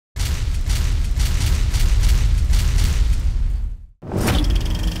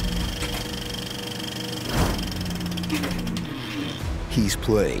He's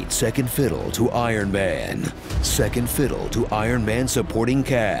played second fiddle to Iron Man, second fiddle to Iron Man's supporting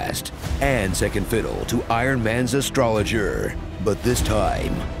cast, and second fiddle to Iron Man's astrologer. But this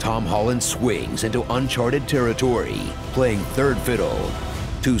time, Tom Holland swings into uncharted territory, playing third fiddle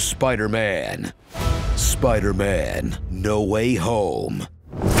to Spider-Man. Spider-Man: No Way Home.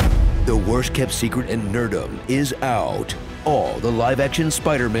 The worst-kept secret in nerdom is out. All the live-action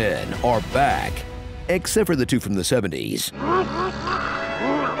Spider-Men are back, except for the two from the 70s.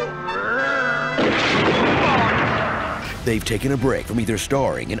 They've taken a break from either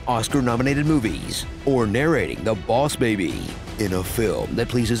starring in Oscar-nominated movies or narrating The Boss Baby in a film that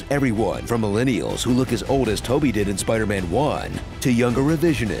pleases everyone from millennials who look as old as Tobey did in Spider-Man 1 to younger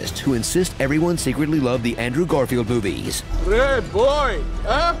revisionists who insist everyone secretly loved the Andrew Garfield movies. Hey, boy,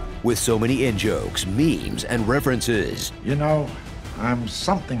 huh? With so many in-jokes, memes, and references. You know, I'm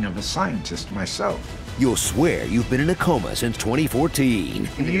something of a scientist myself. You'll swear you've been in a coma since 2014.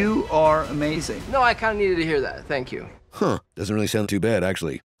 You are amazing. No, I kind of needed to hear that. Thank you. Huh, doesn't really sound too bad,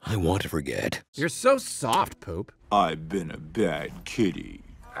 actually. I want to forget. You're so soft, Poop. I've been a bad kitty.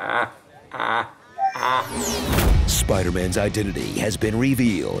 Spider-Man's identity has been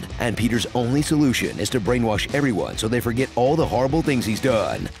revealed, and Peter's only solution is to brainwash everyone so they forget all the horrible things he's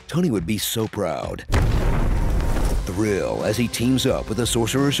done. Tony would be so proud. Thrill as he teams up with the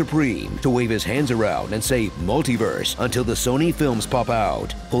Sorcerer Supreme to wave his hands around and say multiverse until the Sony films pop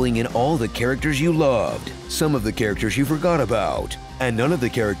out, pulling in all the characters you loved, some of the characters you forgot about, and none of the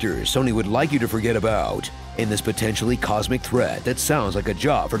characters Sony would like you to forget about, in this potentially cosmic threat that sounds like a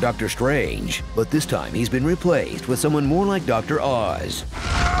job for Doctor Strange. But this time he's been replaced with someone more like Dr. Oz.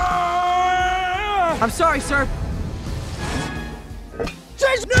 I'm sorry, sir.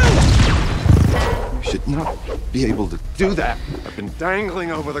 Says no! You should not be able to do that. I've been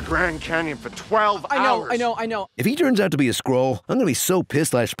dangling over the Grand Canyon for 12 hours. I know. If he turns out to be a Skrull, I'm gonna be so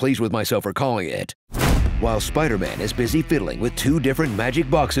pissed/pleased with myself for calling it. While Spider-Man is busy fiddling with two different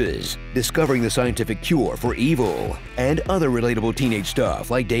magic boxes, discovering the scientific cure for evil, and other relatable teenage stuff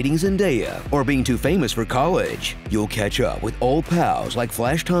like dating Zendaya or being too famous for college, you'll catch up with old pals like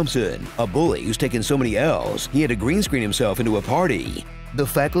Flash Thompson, a bully who's taken so many L's he had to green screen himself into a party, the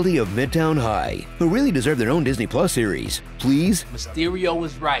faculty of Midtown High, who really deserve their own Disney Plus series. Please? Mysterio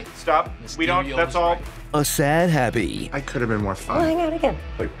was right. Stop. We don't. That's all. A sad happy. I could have been more fun. We'll hang out again.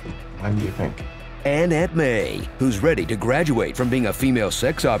 Like, when do you think? And Aunt May, who's ready to graduate from being a female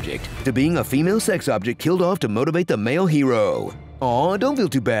sex object to being a female sex object killed off to motivate the male hero. Aw, don't feel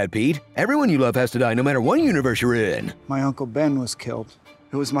too bad, Pete. Everyone you love has to die no matter what universe you're in. My Uncle Ben was killed.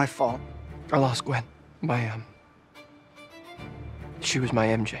 It was my fault. I lost Gwen. She was my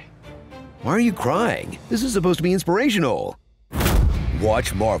MJ. Why are you crying? This is supposed to be inspirational.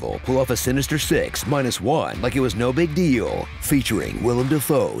 Watch Marvel pull off a Sinister Six -1 like it was no big deal, featuring Willem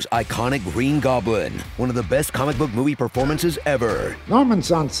Dafoe's iconic Green Goblin, one of the best comic book movie performances ever.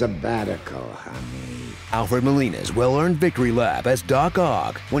 Norman's on sabbatical, honey. Alfred Molina's well-earned victory lap as Doc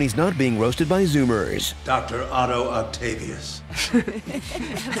Ock when he's not being roasted by Zoomers. Dr. Otto Octavius.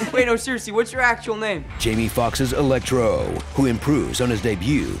 Wait, no, seriously, what's your actual name? Jamie Foxx's Electro, who improves on his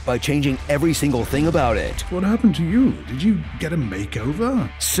debut by changing every single thing about it. What happened to you? Did you get a makeover?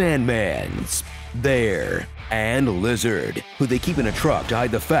 Sandman's there. And Lizard, who they keep in a truck to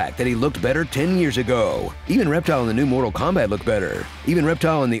hide the fact that he looked better 10 years ago. Even Reptile in the new Mortal Kombat looked better. Even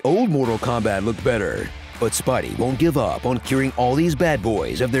Reptile in the old Mortal Kombat looked better. But Spidey won't give up on curing all these bad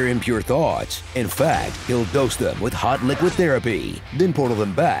boys of their impure thoughts. In fact, he'll dose them with hot liquid therapy, then portal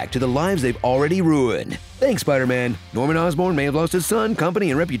them back to the lives they've already ruined. Thanks, Spider-Man. Norman Osborn may have lost his son,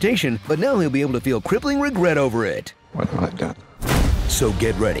 company, and reputation, but now he'll be able to feel crippling regret over it. What have I done? So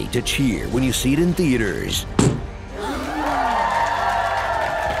get ready to cheer when you see it in theaters.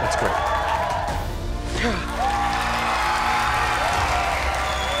 That's great.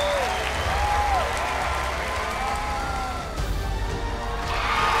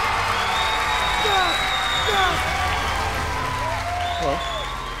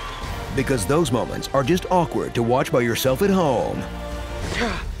 Because those moments are just awkward to watch by yourself at home.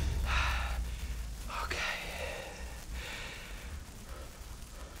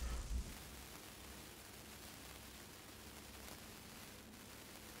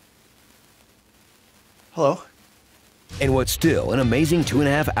 Hello? And what's still an amazing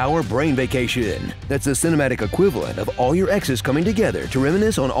 2.5-hour brain vacation. That's the cinematic equivalent of all your exes coming together to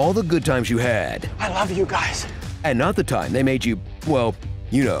reminisce on all the good times you had. I love you guys. And not the time they made you, well,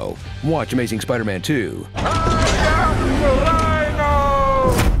 you know, watch Amazing Spider-Man 2.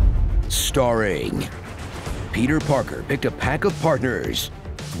 Starring Peter Parker picked a pack of partners.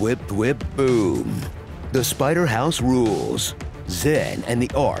 Thwip, thwip, boom. The Spider House rules. Zen and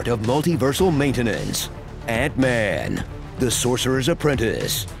the art of multiversal maintenance. Ant-Man, the Sorcerer's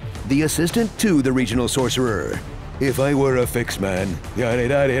Apprentice, the assistant to the regional sorcerer. If I were a fix man.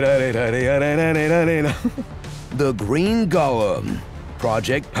 The Green Golem,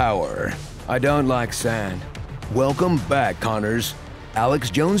 Project Power. I don't like sand. Welcome back, Connors. Alex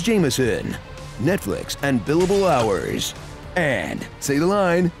Jones Jameson, Netflix and billable hours. And, say the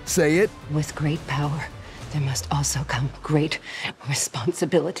line, say it. With great power, there must also come great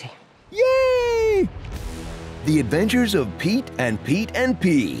responsibility. Yay! The Adventures of Pete and Pete and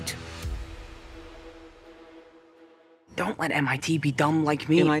Pete. Don't let MIT be dumb like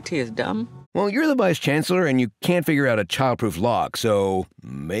me. MIT is dumb? Well, you're the vice chancellor and you can't figure out a childproof lock, so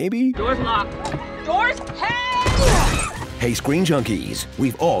maybe? Door's locked. Door's Hey, Screen Junkies,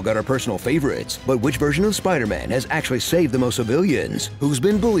 we've all got our personal favorites, but which version of Spider-Man has actually saved the most civilians? Who's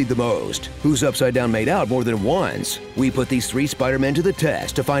been bullied the most? Who's upside down made out more than once? We put these 3 Spider-Men to the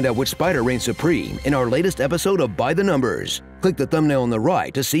test to find out which Spider reigns supreme in our latest episode of By the Numbers. Click the thumbnail on the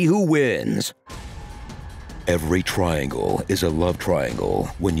right to see who wins. Every triangle is a love triangle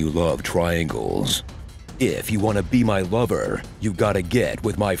when you love triangles. If you want to be my lover, you gotta get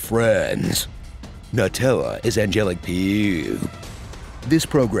with my friends. Nutella is angelic pew. This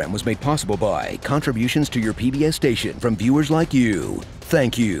program was made possible by contributions to your PBS station from viewers like you.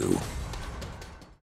 Thank you.